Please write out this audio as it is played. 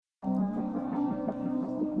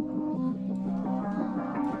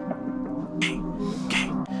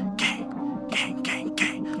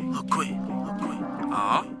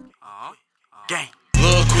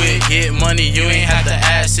money, you ain't have to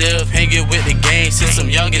ask if. Hanging with the gang, since some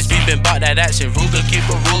youngins, we been bout that action. Ruger, keep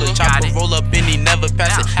a ruler, chopper, roll up and he never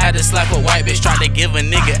pass it. Had to slap a white bitch, tried to give a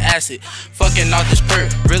nigga acid. Fucking off this perk,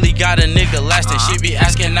 really got a nigga lasting. She be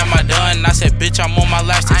asking, am I done? I said, bitch, I'm on my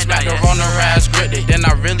last thing. Smacked her on her ass, gripped it. Then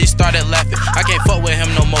I really started laughing. I can't fuck with him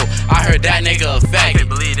no more. I heard that nigga a faggot.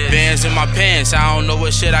 Bands in my pants, I don't know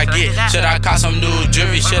what shit I get. Should I cop some new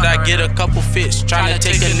jewelry? Should I get a couple fits? Tryna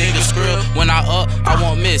take a nigga skrill. When I up, I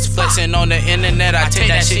won't miss. Flexing on the internet, I take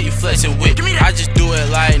that shit you flexing with. I just do it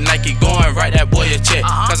like Nike, going right that boy a check.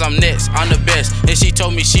 Cause I'm next, I'm the best. And she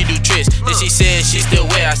told me she do tricks. Then she said she still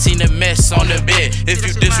wet. I seen the mess on the bed. If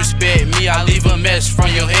you disrespect me, I leave a mess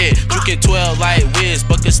from your head. You can 12 like Wiz,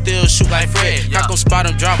 but can still shoot like Fred. Cock him, spot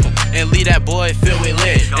him, drop him, and leave that boy filled with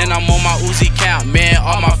lead. And I'm on my Uzi count, man,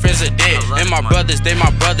 all my friends are dead. And my brothers,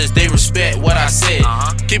 they respect what I said.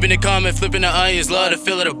 Keeping it coming, flipping the onions, love the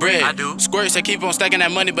feel of the bread. Squirts, I keep on stacking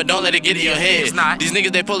that money, but don't let it get in your head. These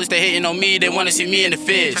niggas, they police, they hating on me, they wanna see me in the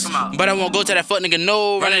feds. But I won't go to that fuck nigga,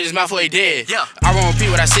 no, running his mouth before he dead. I won't repeat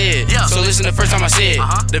what I said, so listen the first time I said.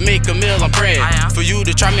 To make a meal, I'm praying. For you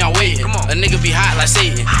to try me, I'm waiting. A nigga be hot like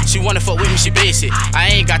Satan. She wanna fuck with me, she base it. I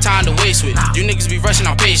ain't got time to waste with. You niggas be rushing,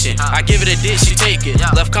 I'm patient. I give it a dick, she take it.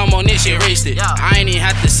 Left come on it, she erased it. I ain't even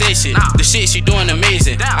have to say shit. The shit she doing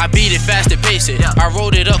amazing. I beat it fast and pace it. I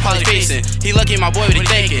rolled it up, probably facing. He lucky my boy, what he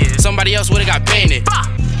thinking. Somebody else would've got painted.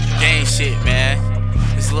 Gang shit, man.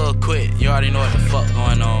 It's a little quick. You already know what the fuck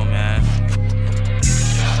going on, man.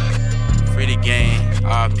 Free the game,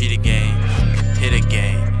 RP the game, hit the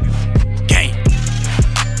game.